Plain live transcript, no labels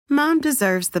Mom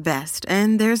deserves the best,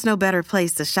 and there's no better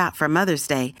place to shop for Mother's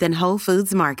Day than Whole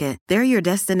Foods Market. They're your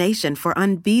destination for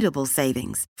unbeatable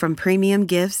savings, from premium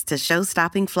gifts to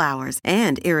show-stopping flowers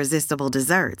and irresistible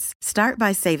desserts. Start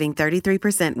by saving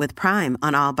 33% with Prime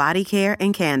on all body care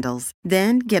and candles.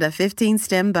 Then get a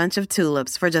 15-stem bunch of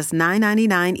tulips for just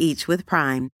 $9.99 each with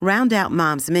Prime. Round out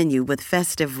Mom's menu with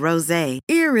festive rosé,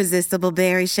 irresistible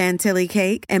berry chantilly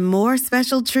cake, and more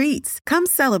special treats. Come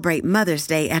celebrate Mother's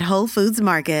Day at Whole Foods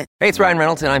Market. Hey, it's Ryan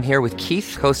Reynolds, and I'm here with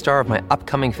Keith, co-star of my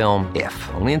upcoming film, If,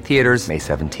 only in theaters May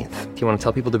 17th. Do you want to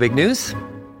tell people the big news?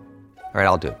 All right,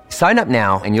 I'll do it. Sign up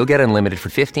now and you'll get unlimited for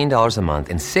 $15 a month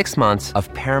and 6 months of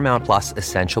Paramount Plus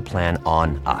Essential Plan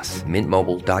on us.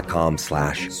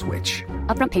 MintMobile.com/switch.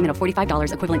 Upfront payment of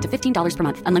 $45 equivalent to $15 per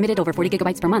month. Unlimited over 40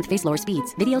 gigabytes per month. Face lower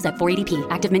speeds. Videos at 480p.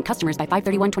 Active Mint customers by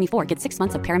 531.24 get 6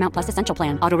 months of Paramount Plus Essential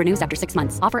Plan. Auto renews after 6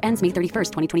 months. Offer ends May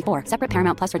 31st, 2024. Separate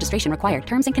Paramount Plus registration required.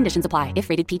 Terms and conditions apply if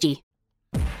rated PG.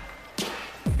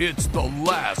 It's the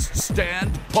Last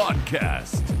Stand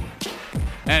Podcast.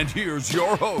 And here's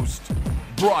your host,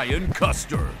 Brian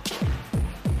Custer.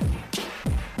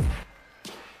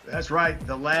 That's right.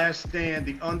 The Last Stand,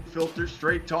 the unfiltered,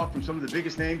 straight talk from some of the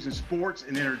biggest names in sports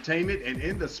and entertainment and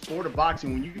in the sport of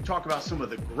boxing. When you talk about some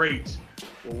of the greats,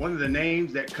 well, one of the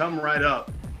names that come right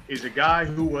up is a guy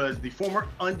who was the former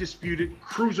undisputed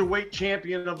cruiserweight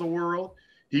champion of the world.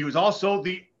 He was also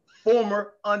the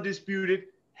former undisputed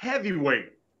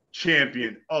heavyweight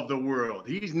champion of the world.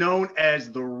 He's known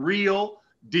as the real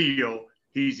deal.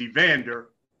 He's Evander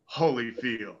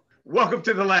Holyfield. Welcome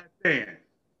to the Last Stand.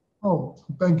 Oh,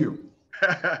 thank you.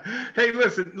 Hey,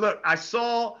 listen, look, I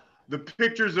saw the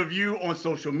pictures of you on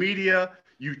social media,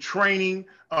 you training,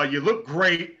 you look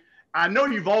great. I know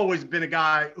you've always been a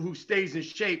guy who stays in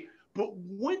shape, but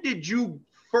when did you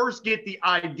first get the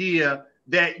idea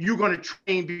that you're going to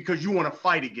train because you want to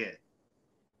fight again?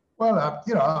 Well, I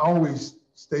always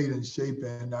stayed in shape,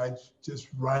 and I just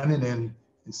running, and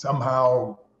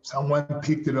somehow someone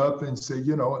picked it up and said,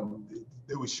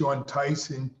 they were showing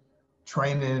Tyson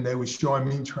training, and they were showing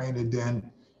me training. Then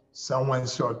someone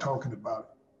started talking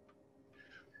about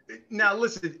it. Now,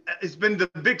 listen, it's been the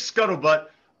big scuttlebutt.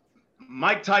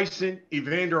 Mike Tyson,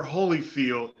 Evander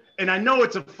Holyfield, and I know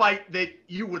it's a fight that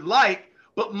you would like,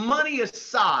 but money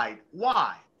aside,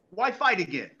 why? Why fight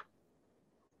again?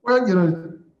 Well,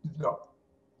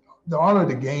 the art of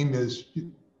the game is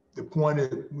the point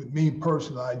with me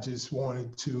personally. I just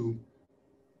wanted to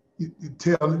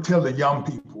tell the young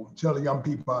people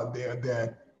out there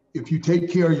that if you take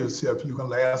care of yourself, you can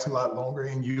last a lot longer,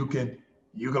 and you can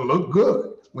look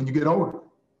good when you get older.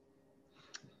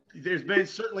 There's been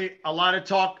certainly a lot of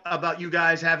talk about you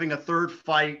guys having a third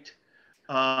fight.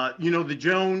 The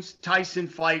Jones-Tyson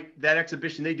fight, that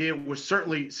exhibition they did was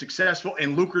certainly successful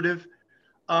and lucrative.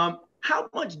 How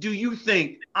much do you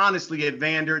think, honestly,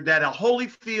 Evander, that a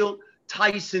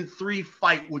Holyfield-Tyson 3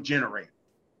 fight would generate?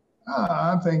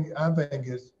 I think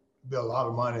it's be a lot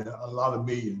of money, a lot of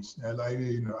millions. And I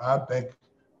think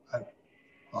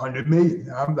 100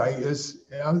 million. I'm like,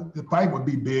 the fight would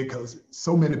be big because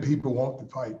so many people want the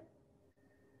fight.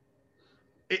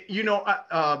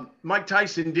 Mike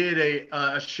Tyson did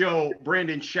a show,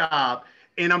 Brandon Schaub,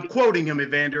 and I'm quoting him,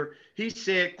 Evander. He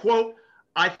said, quote,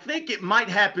 "I think it might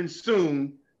happen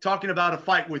soon," talking about a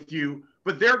fight with you,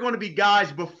 "but there are going to be guys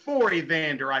before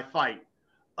Evander I fight."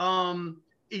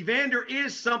 Evander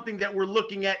is something that we're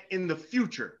looking at in the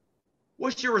future.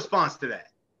 What's your response to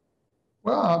that?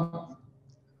 Well,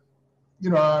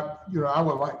 I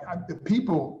would like the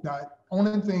people. The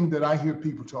only thing that I hear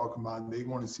people talking about, they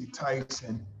want to see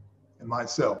Tyson and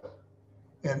myself,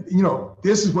 and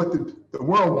this is what the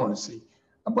world want to see.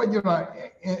 But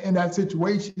in that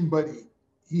situation, but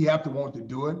he have to want to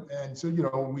do it, and so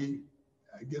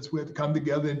I guess we have to come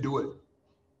together and do it.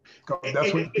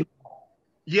 That's what.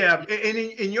 Yeah, and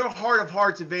in your heart of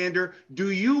hearts, Evander, do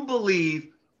you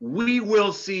believe we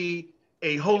will see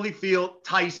a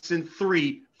Holyfield-Tyson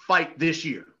 3 fight this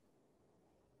year?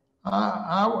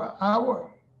 I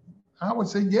would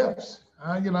say yes.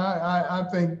 I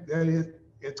think that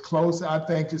it's close. I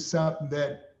think it's something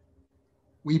that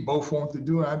we both want to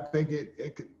do. I think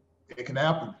it can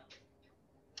happen.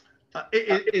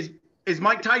 Is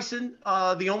Mike Tyson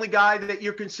the only guy that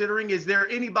you're considering? Is there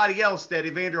anybody else that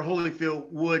Evander Holyfield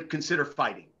would consider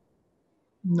fighting?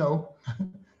 No.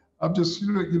 I'm just,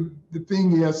 the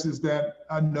thing is that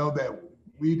I know that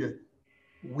we the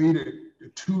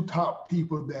two top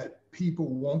people that people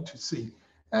want to see.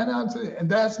 And I'm saying, and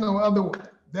there's no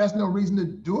reason to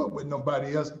do it with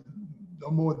nobody else,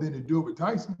 no more than to do it with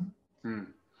Tyson.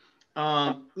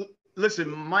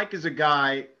 Listen, Mike is a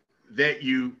guy that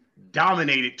you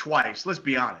dominated twice. Let's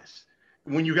be honest.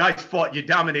 When you guys fought, you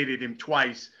dominated him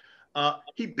twice.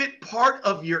 He bit part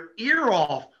of your ear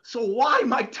off. So why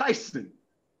Mike Tyson?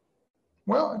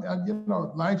 Well,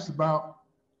 life's about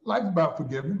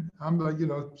forgiving. I'm like,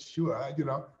 sure,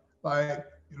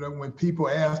 when people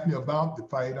ask me about the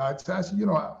fight, I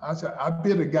said, I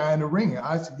bit a guy in the ring.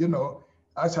 I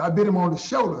said, I bit him on the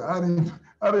shoulder. I didn't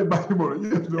bite him on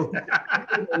the,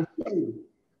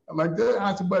 like that.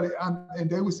 I said, and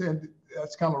they were saying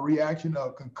that's kind of a reaction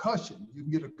of concussion. You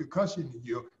can get a concussion in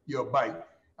your bite.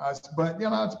 I said, but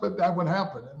that would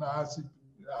happen. And I said,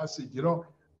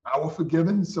 I was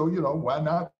forgiven, so why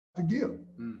not forgive?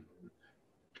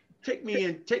 Take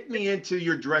me into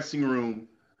your dressing room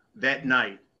that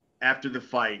night after the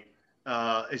fight,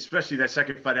 especially that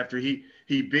second fight after he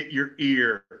bit your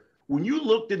ear. When you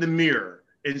looked in the mirror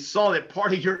and saw that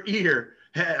part of your ear,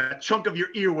 a chunk of your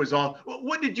ear was off,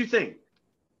 what did you think?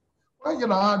 Well,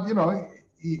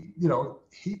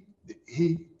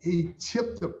 he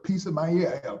chipped a piece of my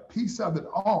ear, a piece of it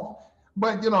off.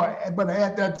 But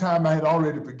at that time I had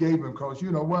already forgave him, because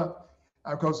you know what?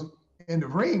 Because in the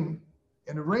ring,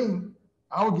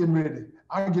 I was getting ready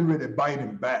to bite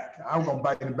him back. I was gonna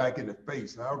bite him back in the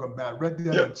face. I was gonna bite right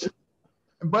there.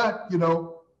 But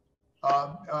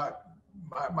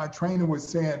my trainer was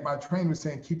saying,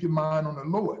 keep your mind on the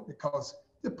Lord, because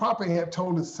the prophet had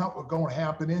told us something was gonna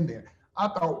happen in there. I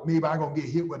thought maybe I gonna get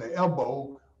hit with an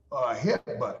elbow or a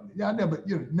headbutt. I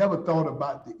never thought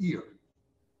about the ear.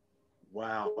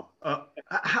 Wow.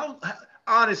 How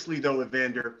honestly though,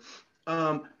 Evander,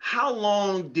 how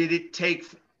long did it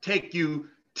take you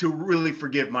to really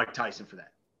forgive Mike Tyson for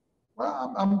that?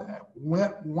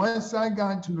 Well, once I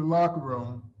got into the locker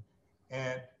room,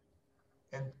 and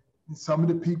some of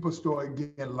the people started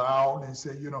getting loud and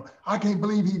said, I can't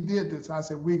believe he did this. I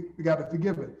said, we got to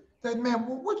forgive him. That man,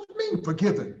 what do you mean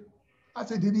forgive him? I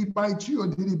said, did he bite you or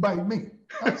did he bite me?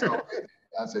 I said, okay.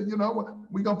 I said,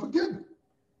 we're gonna forgive him.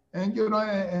 And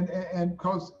and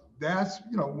because that's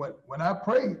when I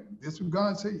pray, this is what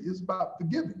God say, it's about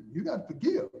forgiving. You got to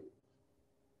forgive.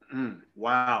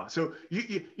 Wow. So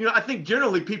I think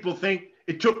generally people think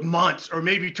it took months or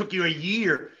maybe it took you a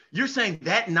year. You're saying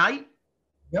that night?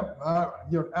 Yep.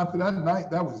 After that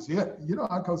night, that was it.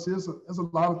 Because there's a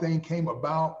lot of things came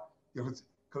about.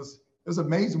 Because it's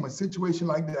amazing when situations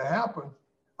like that happen.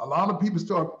 A lot of people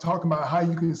start talking about how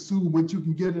you can sue, what you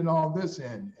can get, and all this,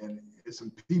 and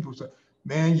some people say,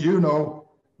 man, you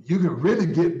can really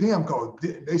get them, because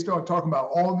they start talking about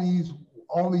all these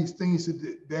things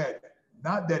that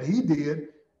not that he did,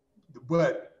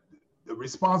 but the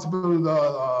responsibility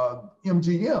of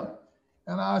MGM.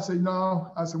 And I said,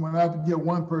 no. I said, when I forgive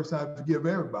one person, I forgive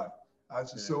everybody. I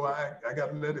said, so I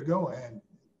got to let it go. And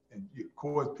of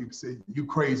course, people say, you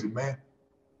crazy, man.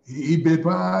 He bit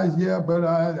my eyes, yeah, but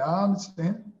I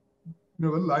understand.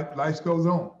 Life goes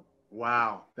on.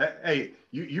 Wow. Hey,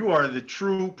 you are the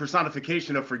true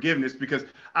personification of forgiveness, because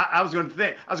I was going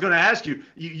to ask you,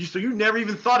 so you never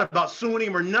even thought about suing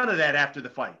him or none of that after the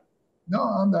fight? No,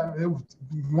 I'm not. It was,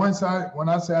 when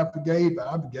I say I forgave,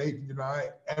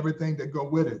 everything that go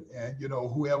with it, and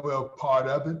whoever part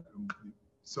of it.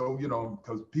 So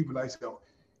because people like say,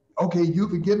 okay, you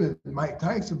forgiven Mike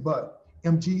Tyson, but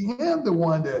MGM the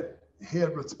one that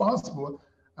had responsible.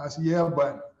 I said, yeah,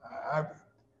 but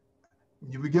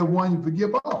when you forgive one, you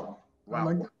forgive all. Wow.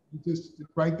 Like, it's just the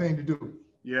right thing to do.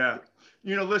 Yeah.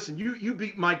 Listen, you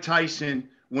beat Mike Tyson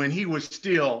when he was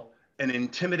still an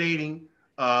intimidating,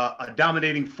 a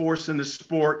dominating force in the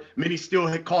sport. Many still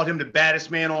had called him the baddest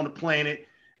man on the planet.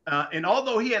 And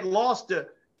although he had lost to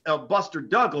Buster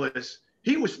Douglas,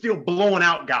 he was still blowing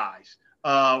out guys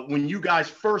when you guys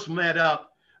first met up.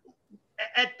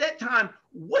 At that time,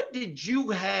 what did you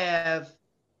have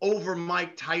over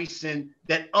Mike Tyson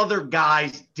that other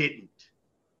guys didn't?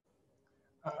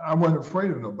 I wasn't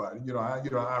afraid of nobody. I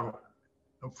wasn't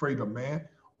afraid of man.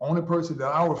 Only person that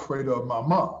I was afraid of my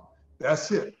mom.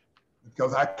 That's it.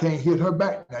 Because I can't hit her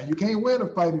back. Now, you can't win a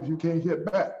fight if you can't hit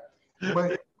back.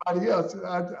 But everybody else,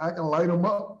 I can light them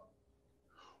up.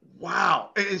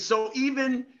 Wow. And so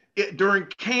even during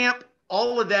camp,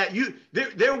 all of that,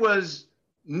 there was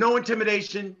no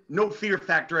intimidation, no fear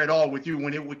factor at all with you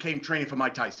when it came training for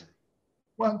Mike Tyson?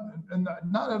 Well,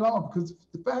 not at all, because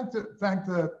the fact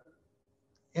that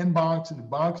in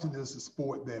boxing is a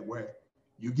sport that where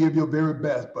you give your very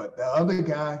best, but the other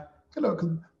guy,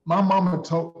 cause my mama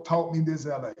taught me this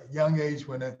at a young age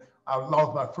when I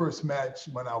lost my first match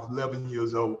when I was 11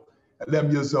 years old.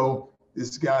 11 years old,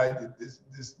 this guy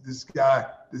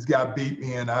beat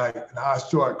me, and I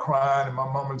started crying, and my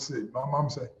mom said,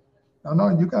 no,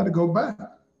 you got to go back. I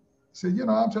said,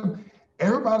 I'm saying,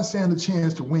 everybody stand a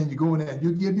chance to win. You go in there and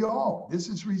you give your all. This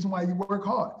is the reason why you work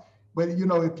hard. But if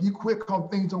you quit because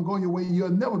things don't go your way, you'll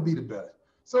never be the best.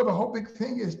 So the whole big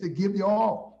thing is to give your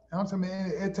all. And I'm saying,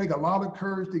 man, it takes a lot of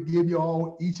courage to give your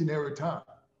all each and every time.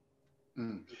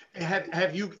 Mm.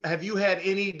 Have you had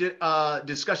any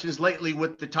discussions lately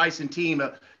with the Tyson team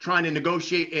trying to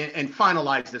negotiate and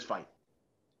finalize this fight?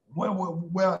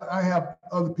 Well, I have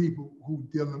other people who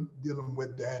dealing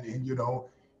with that, and you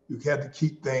have to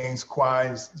keep things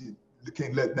quiet. You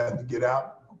can't let nothing get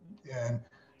out, and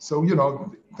so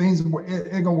things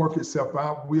it gonna work itself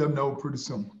out. We'll know pretty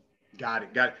soon. Got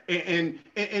it. And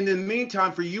in the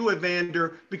meantime, for you,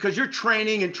 Evander, because you're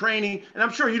training, and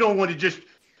I'm sure you don't want to just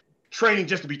training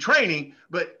just to be training,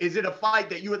 but is it a fight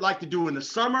that you would like to do in the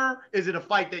summer? Is it a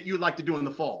fight that you would like to do in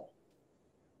the fall?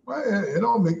 Well, it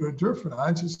don't make no difference.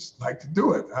 I just like to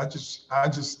do it. I just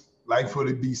like for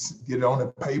it to get on the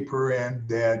paper, and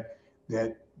that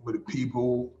with the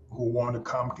people who want to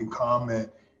come can come, and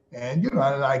and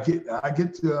I get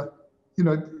to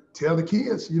tell the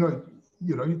kids, you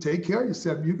take care of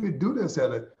yourself. You could do this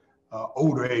at an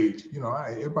older age.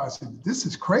 Everybody said, this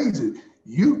is crazy.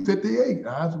 You 58.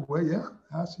 I said, well, yeah.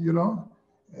 I said,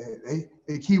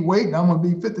 they keep waiting. I'm going to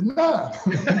be 59.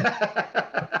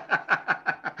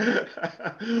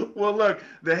 Well, look,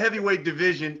 the heavyweight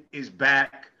division is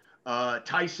back.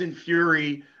 Tyson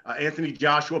Fury, Anthony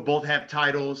Joshua both have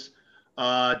titles.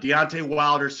 Deontay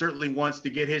Wilder certainly wants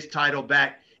to get his title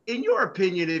back. In your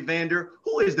opinion, Evander,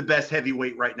 who is the best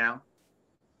heavyweight right now?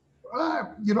 My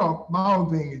own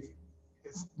thing is,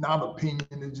 it's not opinion,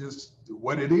 it's just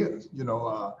what it is.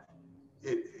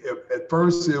 At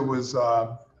first it was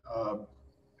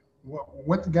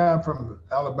what the guy from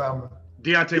Alabama?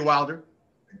 Deontay Wilder.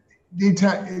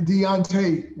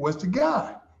 Deontay was the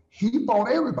guy. He fought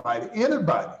anybody.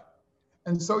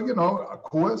 And so, of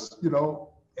course,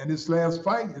 in this last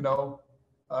fight,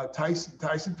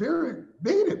 Tyson Fury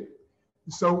beat him.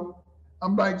 So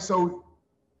I'm like,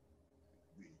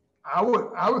 I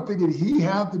would figure he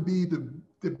had to be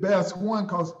the best one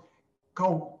because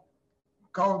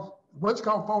what's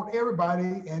called fought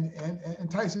everybody,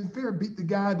 and Tyson Fury beat the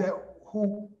guy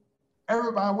who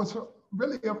everybody was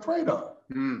really afraid of.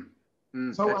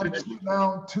 So I'm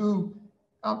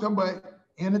talking about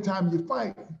anytime you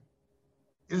fight,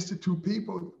 it's the two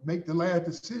people make the last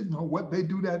decision on what they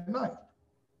do that night.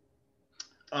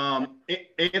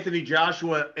 Anthony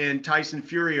Joshua and Tyson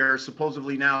Fury are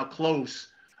supposedly now close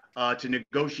to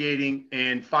negotiating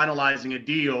and finalizing a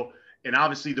deal. And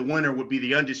obviously the winner would be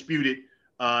the undisputed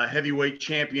heavyweight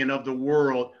champion of the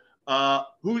world.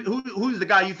 Who's the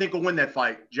guy you think will win that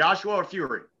fight, Joshua or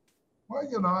Fury? Well,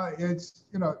 it's,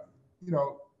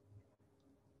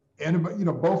 anybody,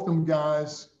 both them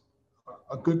guys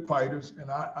are good fighters.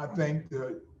 And I think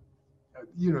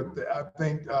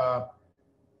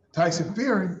Tyson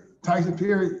Fury,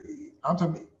 I'm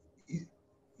talking,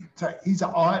 he's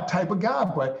an odd type of guy,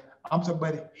 but I'm talking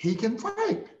about he can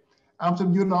fight. I'm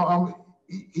talking,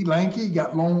 he lanky, he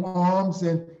got long arms,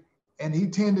 and he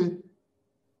tended to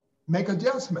make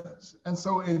adjustments. And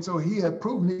so he had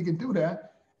proven he can do that.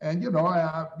 And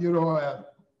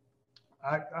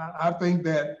I think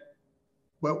that,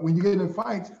 but when you get in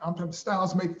fights, I'm talking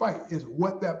styles make fight, is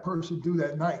what that person do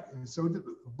that night. And so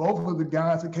both of the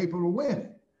guys are capable of winning.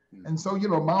 And so,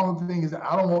 my own thing is that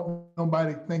I don't want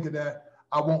nobody thinking that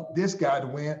I want this guy to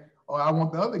win or I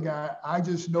want the other guy. I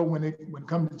just know when it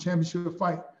comes to the championship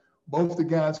fight, both the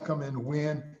guys come in to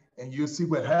win, and you'll see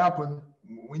what happens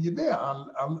when you're there.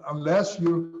 Unless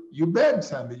you're betting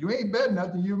something. You ain't betting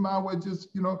nothing, you might well just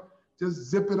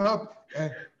zip it up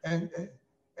and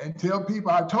tell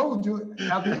people I told you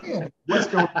at the end what's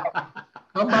going on.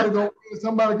 Somebody gonna win,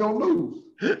 somebody gonna lose.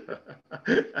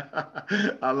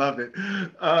 I love it.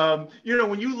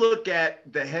 When you look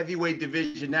at the heavyweight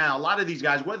division now, a lot of these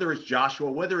guys, whether it's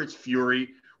Joshua, whether it's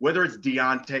Fury, whether it's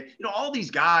Deontay, all these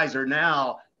guys are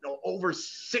now over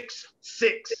 6'6",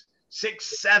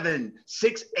 6'7",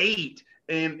 6'8",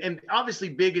 and obviously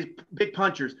big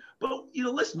punchers. But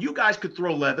listen, you guys could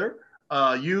throw leather.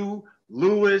 You,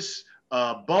 Lewis,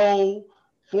 Bo,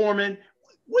 Foreman.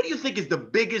 What do you think is the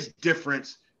biggest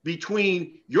difference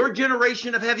between your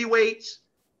generation of heavyweights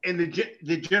and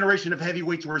the generation of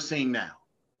heavyweights we're seeing now?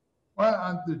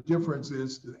 Well, the difference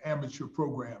is the amateur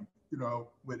program.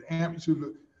 With amateur,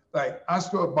 like I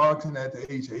started boxing at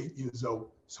the age of 8 years old,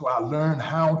 so I learned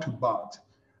how to box.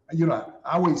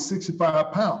 I weigh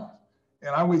 65 pounds,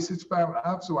 and I weigh 65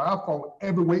 pounds, so I fought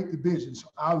every weight division. So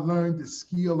I learned the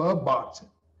skill of boxing.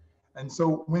 And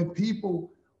so when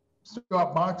people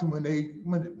start boxing, when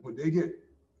they get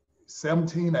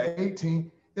 17 or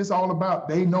 18, It's all about,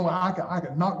 they know I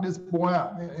can knock this boy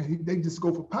out. And they just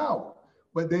go for power,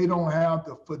 but they don't have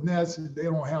the finesse, they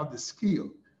don't have the skill.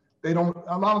 A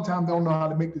lot of times they don't know how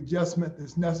to make the adjustment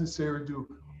that's necessary to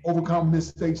overcome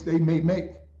mistakes they may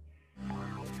make.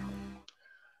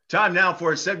 Time now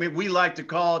for a segment we like to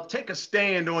call Take a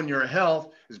Stand on Your Health.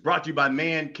 It's brought to you by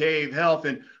Man Cave Health.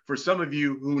 And for some of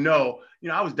you who know,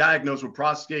 I was diagnosed with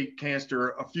prostate cancer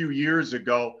a few years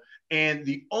ago. And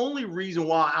the only reason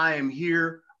why I am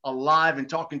here alive and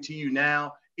talking to you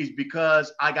now is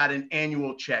because I got an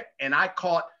annual check and I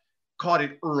caught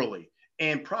it early.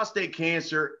 And prostate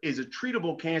cancer is a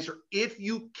treatable cancer if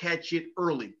you catch it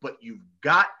early, but you've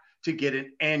got to get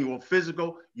an annual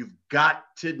physical. You've got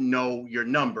to know your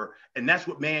number. And that's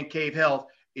what Man Cave Health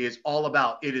is all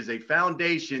about. It is a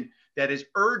foundation that is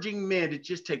urging men to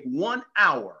just take 1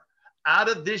 hour out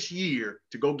of this year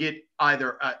to go get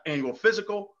either an annual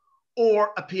physical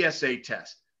or a PSA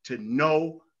test to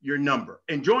know your number.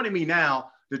 And joining me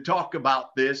now to talk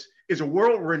about this is a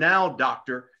world-renowned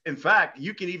doctor. In fact,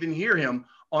 you can even hear him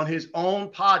on his own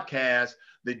podcast,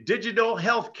 the Digital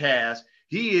Health Cast.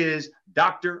 He is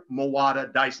Dr.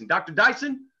 Mawada Dyson. Dr.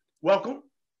 Dyson, welcome.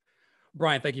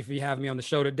 Brian, thank you for having me on the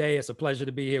show today. It's a pleasure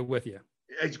to be here with you.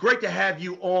 It's great to have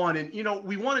you on. And,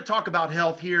 we want to talk about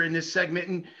health here in this segment.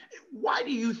 And why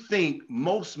do you think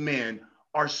most men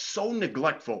are so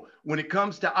neglectful when it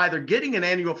comes to either getting an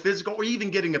annual physical or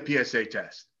even getting a PSA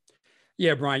test?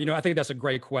 Yeah, Brian, I think that's a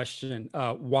great question.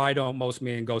 Why don't most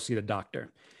men go see the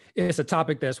doctor? It's a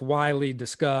topic that's widely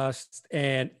discussed.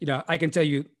 And, I can tell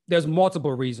you there's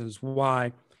multiple reasons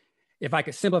why. If I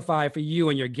could simplify it for you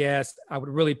and your guests, I would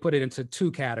really put it into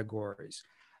two categories.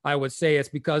 I would say it's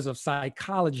because of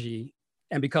psychology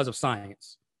and because of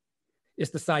science. It's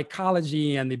the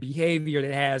psychology and the behavior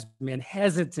that has men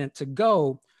hesitant to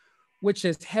go, which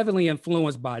is heavily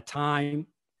influenced by time,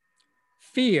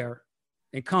 fear,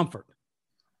 and comfort.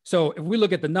 So if we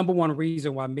look at the number one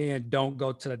reason why men don't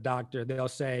go to the doctor, they'll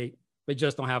say they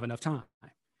just don't have enough time.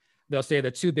 They'll say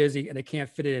they're too busy and they can't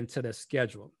fit it into their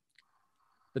schedule.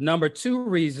 The number two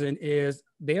reason is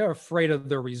they're afraid of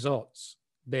the results.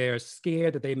 They're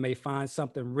scared that they may find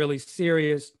something really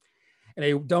serious and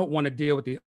they don't want to deal with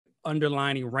the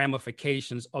underlying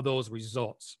ramifications of those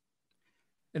results.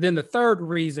 And then the third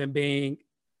reason being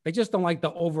they just don't like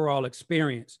the overall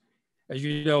experience. As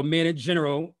you know, men in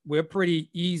general, we're pretty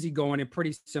easygoing and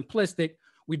pretty simplistic.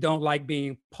 We don't like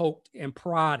being poked and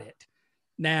prodded.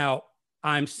 Now,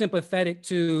 I'm sympathetic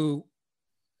to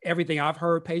everything I've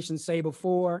heard patients say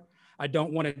before. I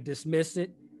don't want to dismiss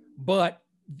it, but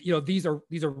these are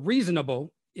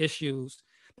reasonable issues.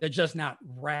 They're just not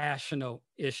rational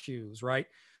issues, right?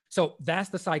 So that's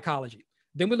the psychology.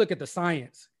 Then we look at the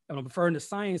science. And I'm referring to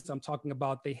science, I'm talking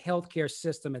about the healthcare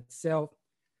system itself.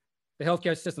 The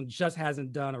healthcare system just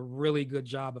hasn't done a really good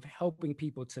job of helping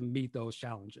people to meet those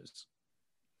challenges.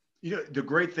 The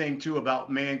great thing too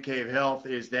about Man Cave Health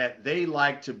is that they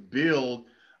like to build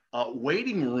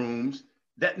waiting rooms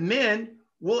that men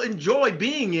will enjoy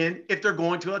being in if they're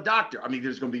going to a doctor. I mean,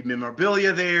 there's going to be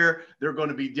memorabilia there. There are going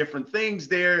to be different things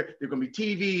there. There are going to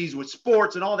be TVs with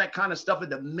sports and all that kind of stuff, and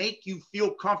to make you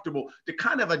feel comfortable, to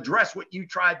kind of address what you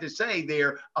tried to say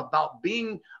there about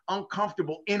being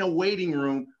uncomfortable in a waiting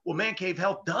room. Well, Man Cave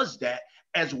Health does that,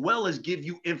 as well as give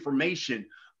you information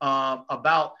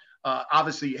about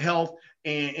obviously health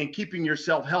and keeping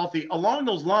yourself healthy. Along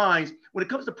those lines, when it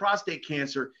comes to prostate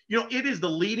cancer, it is the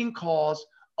leading cause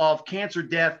of cancer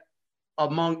death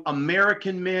among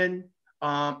American men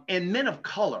and men of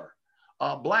color.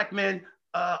 Black men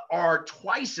are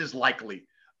twice as likely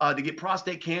to get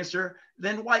prostate cancer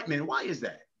than white men. Why is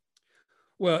that?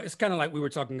 Well, it's kind of like we were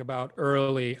talking about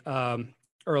earlier.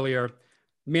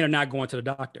 Men are not going to the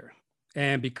doctor.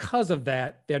 And because of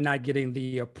that, they're not getting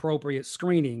the appropriate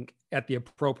screening at the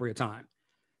appropriate time.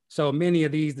 So many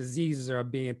of these diseases are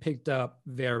being picked up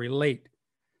very late.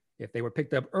 If they were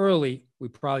picked up early, we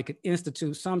probably could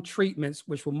institute some treatments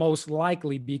which will most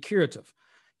likely be curative.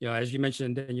 As you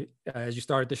mentioned, and as you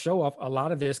started the show off, a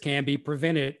lot of this can be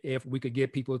prevented if we could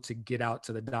get people to get out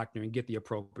to the doctor and get the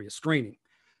appropriate screening.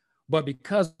 But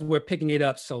because we're picking it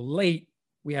up so late,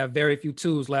 we have very few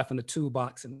tools left in the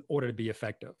toolbox in order to be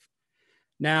effective.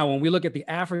 Now, when we look at the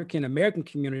African-American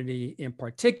community in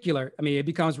particular, it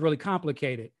becomes really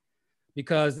complicated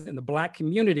because in the Black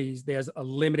communities, there's a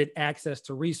limited access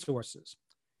to resources.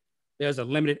 There's a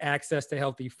limited access to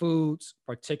healthy foods,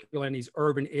 particularly in these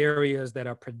urban areas that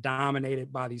are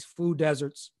predominated by these food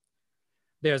deserts.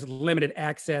 There's limited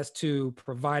access to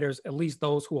providers, at least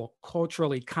those who are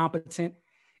culturally competent,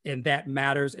 and that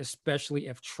matters, especially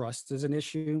if trust is an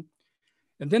issue.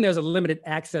 And then there's a limited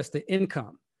access to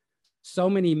income. So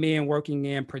many men working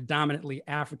in predominantly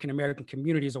African-American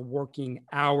communities are working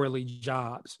hourly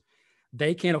jobs.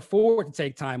 They can't afford to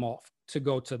take time off to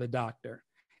go to the doctor.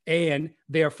 And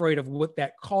they're afraid of what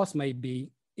that cost may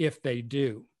be if they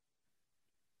do.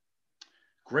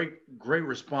 Great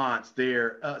response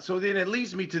there. So then it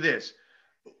leads me to this.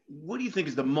 What do you think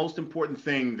is the most important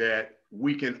thing that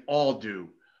we can all do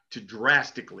to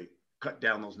drastically cut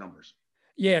down those numbers?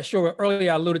 Yeah, sure.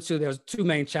 Earlier I alluded to there's two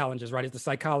main challenges, right? It's the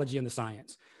psychology and the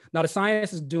science. Now, the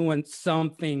science is doing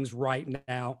some things right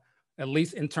now, at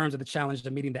least in terms of the challenge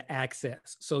of meeting the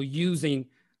access. So using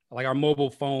like our mobile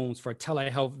phones for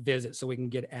telehealth visits so we can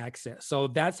get access. So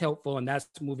that's helpful and that's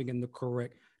moving in the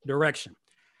correct direction.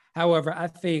 However, I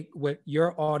think what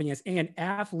your audience and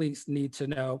athletes need to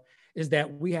know is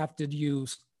that we have to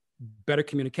use better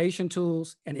communication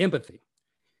tools and empathy.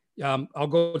 I'll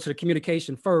go to the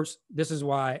communication first. This is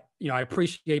why, I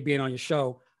appreciate being on your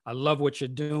show. I love what you're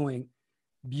doing.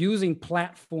 Using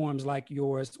platforms like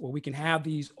yours where we can have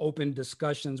these open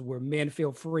discussions where men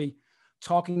feel free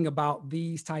talking about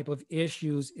these type of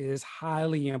issues is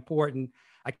highly important.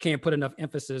 I can't put enough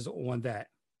emphasis on that.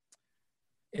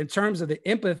 In terms of the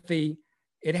empathy,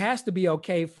 it has to be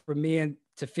okay for men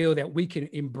to feel that we can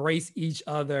embrace each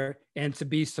other and to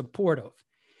be supportive.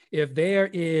 If there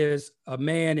is a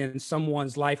man in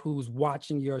someone's life who's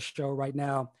watching your show right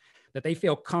now, that they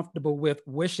feel comfortable with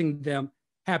wishing them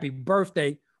happy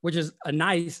birthday, which is a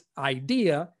nice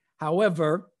idea.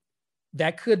 However,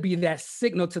 that could be that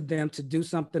signal to them to do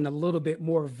something a little bit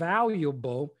more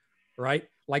valuable, right?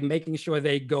 Like making sure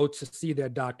they go to see their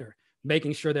doctor,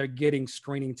 making sure they're getting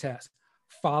screening tests,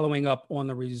 following up on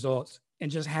the results, and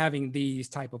just having these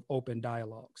type of open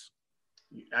dialogues.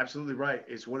 You're absolutely right.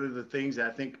 It's one of the things that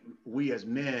I think we as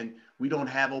men, we don't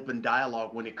have open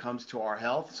dialogue when it comes to our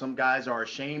health. Some guys are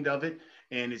ashamed of it,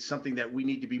 and it's something that we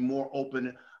need to be more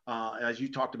open, as you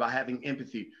talked about, having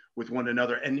empathy with one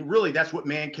another. And really, that's what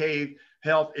Man Cave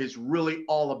Health is really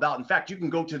all about. In fact, you can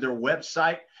go to their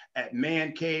website at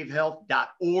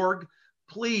mancavehealth.org.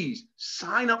 Please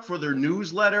sign up for their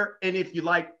newsletter. And if you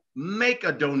like, make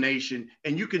a donation.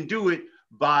 And you can do it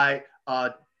by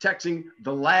texting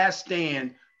The Last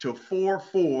Stand to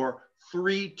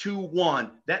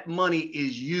 44321. That money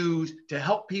is used to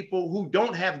help people who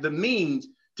don't have the means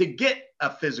to get a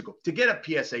physical, to get a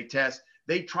PSA test.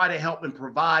 They try to help and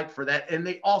provide for that. And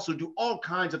they also do all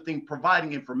kinds of things,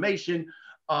 providing information,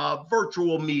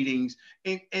 virtual meetings,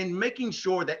 and making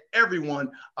sure that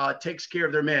everyone takes care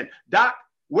of their men. Doc,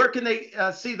 where can they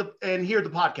see and hear the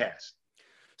podcast?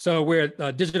 So we're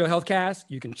Digital Healthcast.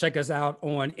 You can check us out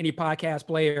on any podcast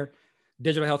player,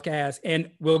 Digital Healthcast. And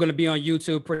we're going to be on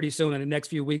YouTube pretty soon in the next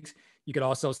few weeks. You can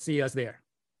also see us there.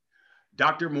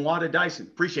 Dr. Mwada Dyson,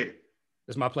 appreciate it.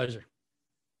 It's my pleasure.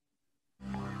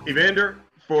 Evander,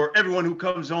 for everyone who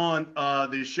comes on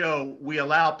the show, we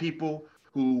allow people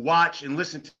who watch and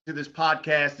listen to this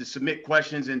podcast to submit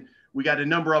questions. And we got a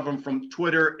number of them from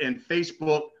Twitter and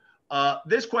Facebook.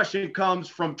 This question comes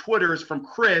from Twitter, is from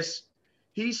Chris.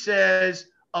 He says,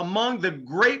 among the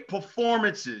great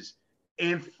performances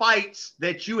and fights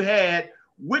that you had,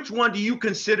 which one do you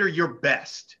consider your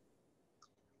best?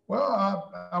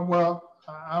 Well,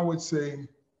 I would say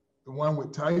the one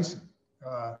with Tyson,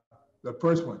 the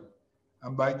first one.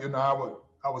 I'm like, I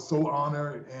was so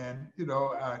honored, and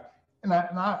I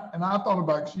thought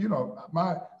about,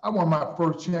 I won my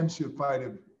first championship fight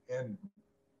and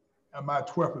my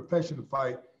 12th professional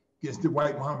fight against the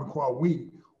white Muhammad Qawi,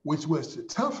 which was the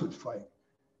toughest fight.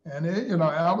 And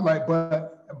I was like,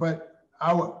 but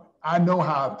I know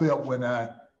how I felt when I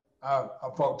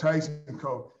fought Tyson,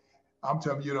 because I'm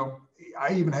telling you,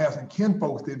 I even have some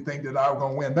kinfolks didn't think that I was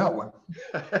gonna win that one.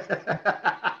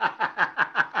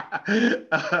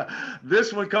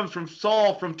 This one comes from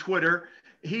Saul from Twitter.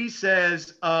 He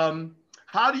says,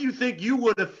 how do you think you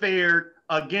would have fared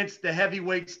against the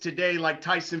heavyweights today, like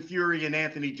Tyson Fury and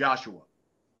Anthony Joshua?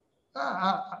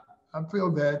 I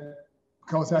feel that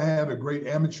because I had a great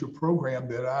amateur program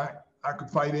that I could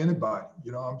fight anybody.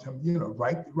 I'm telling you,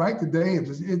 right today,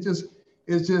 it's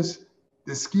just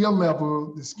the skill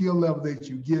level that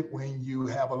you get when you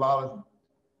have a lot of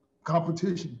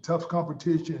competition, tough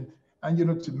competition. And,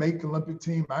 to make the Olympic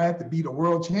team, I had to beat a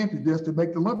world champion just to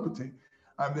make the Olympic team.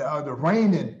 I'm the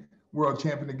reigning world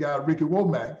champion, the guy, Ricky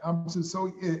Womack.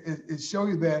 So it shows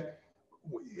you that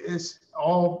it's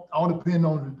all depend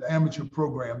on the amateur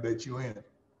program that you're in.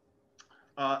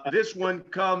 This one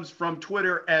comes from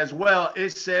Twitter as well.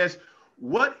 It says,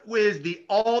 what was the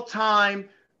all-time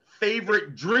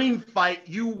favorite dream fight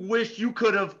you wish you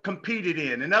could have competed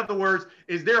in? In other words,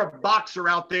 is there a boxer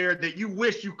out there that you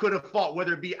wish you could have fought,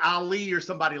 whether it be Ali or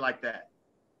somebody like that?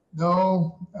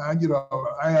 No, I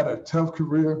had a tough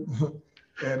career,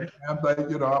 and I'm like,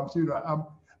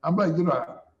 I'm like,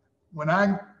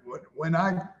 when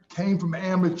I came from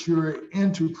amateur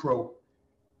into pro,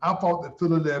 I fought the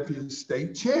Philadelphia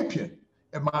state champion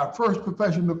in my first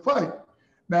professional fight.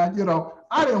 Now,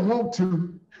 I didn't want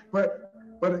to, but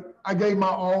I gave my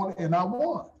all and I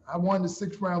won. I won the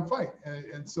 6-round fight,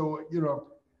 and so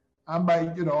I'm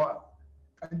like,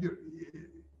 I'm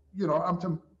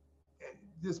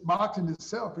this boxing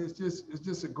itself is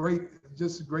just a great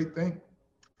thing.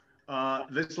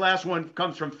 This last one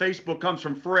comes from Facebook, comes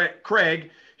from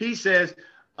Craig. He says,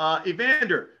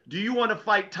 Evander, do you want to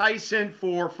fight Tyson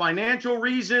for financial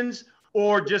reasons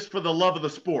or just for the love of the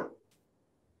sport?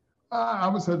 I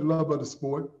would say the love of the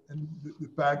sport, and the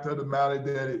fact of the matter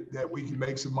that we can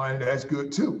make some money, that's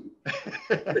good too.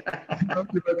 It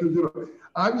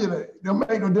don't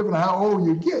make no difference how old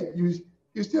you get. You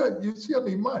still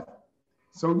need money.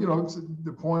 So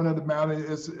the point of the matter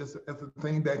is a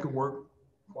thing that can work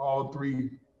for all three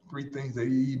things that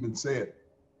he even said.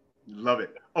 Love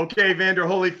it. Okay, Evander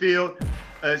Holyfield,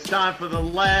 it's time for the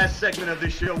last segment of the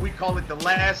show. We call it The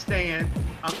Last Stand.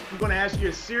 I'm going to ask you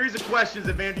a series of questions,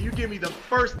 Evander. You give me the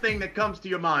first thing that comes to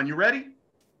your mind. You ready?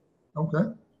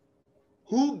 Okay.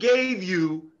 Who gave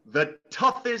you the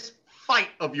toughest fight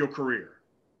of your career?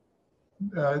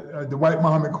 The White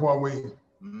Muhammad Qawi.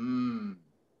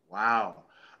 Wow.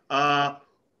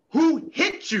 Who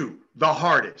hit you the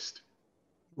hardest?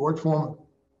 George Foreman.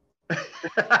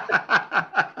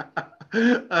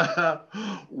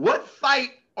 What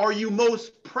fight are you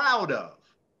most proud of?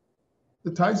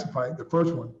 The Tyson fight, the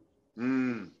first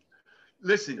one.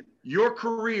 Listen, your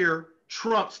career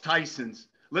trumps Tyson's,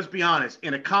 let's be honest,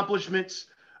 in accomplishments.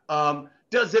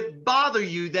 Does it bother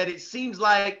you that it seems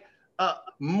like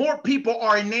more people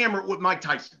are enamored with Mike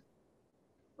Tyson?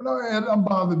 No, it doesn't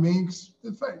bother me.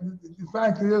 The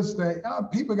fact is that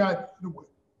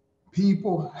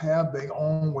people have their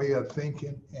own way of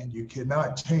thinking, and you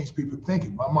cannot change people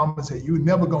thinking. My mama said, you're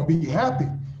never going to be happy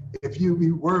if you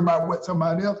be worried about what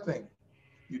somebody else thinks.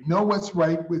 You know what's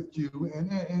right with you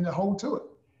and hold to it.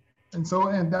 And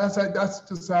that's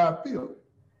just how I feel.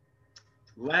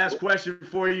 Last question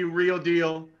for you, Real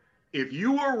Deal. If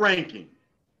you were ranking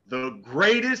the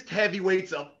greatest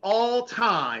heavyweights of all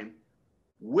time,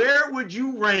 where would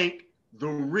you rank the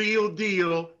Real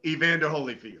Deal Evander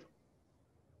Holyfield?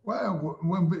 Well,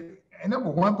 and number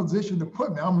one position to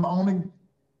put me. I'm the only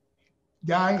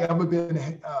guy ever been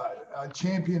a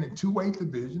champion in 2-weight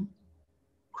division,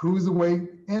 cruiserweight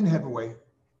and heavyweight.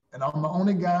 And I'm the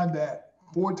only guy that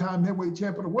 4-time heavyweight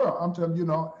champion of the world. I'm telling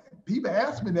you, people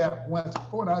asked me that once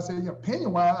before, and I said,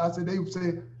 opinion-wise, I said they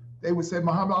would say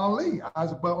Muhammad Ali. I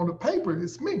said, but on the paper,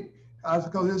 it's me. I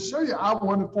said, because it'll show you I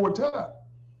won it 4 times.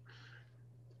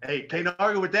 Hey, can't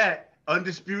argue with that.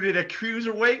 Undisputed at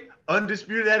cruiserweight,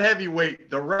 undisputed at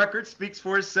heavyweight. The record speaks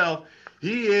for itself.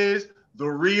 He is the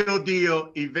Real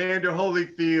Deal, Evander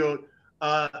Holyfield.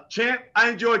 Champ, I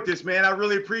enjoyed this, man. I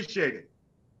really appreciate it.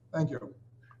 Thank you.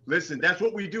 Listen, that's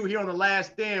what we do here on The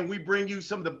Last Stand. We bring you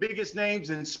some of the biggest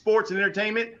names in sports and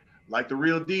entertainment, like the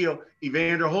Real Deal,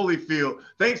 Evander Holyfield.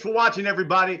 Thanks for watching,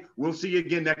 everybody. We'll see you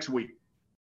again next week.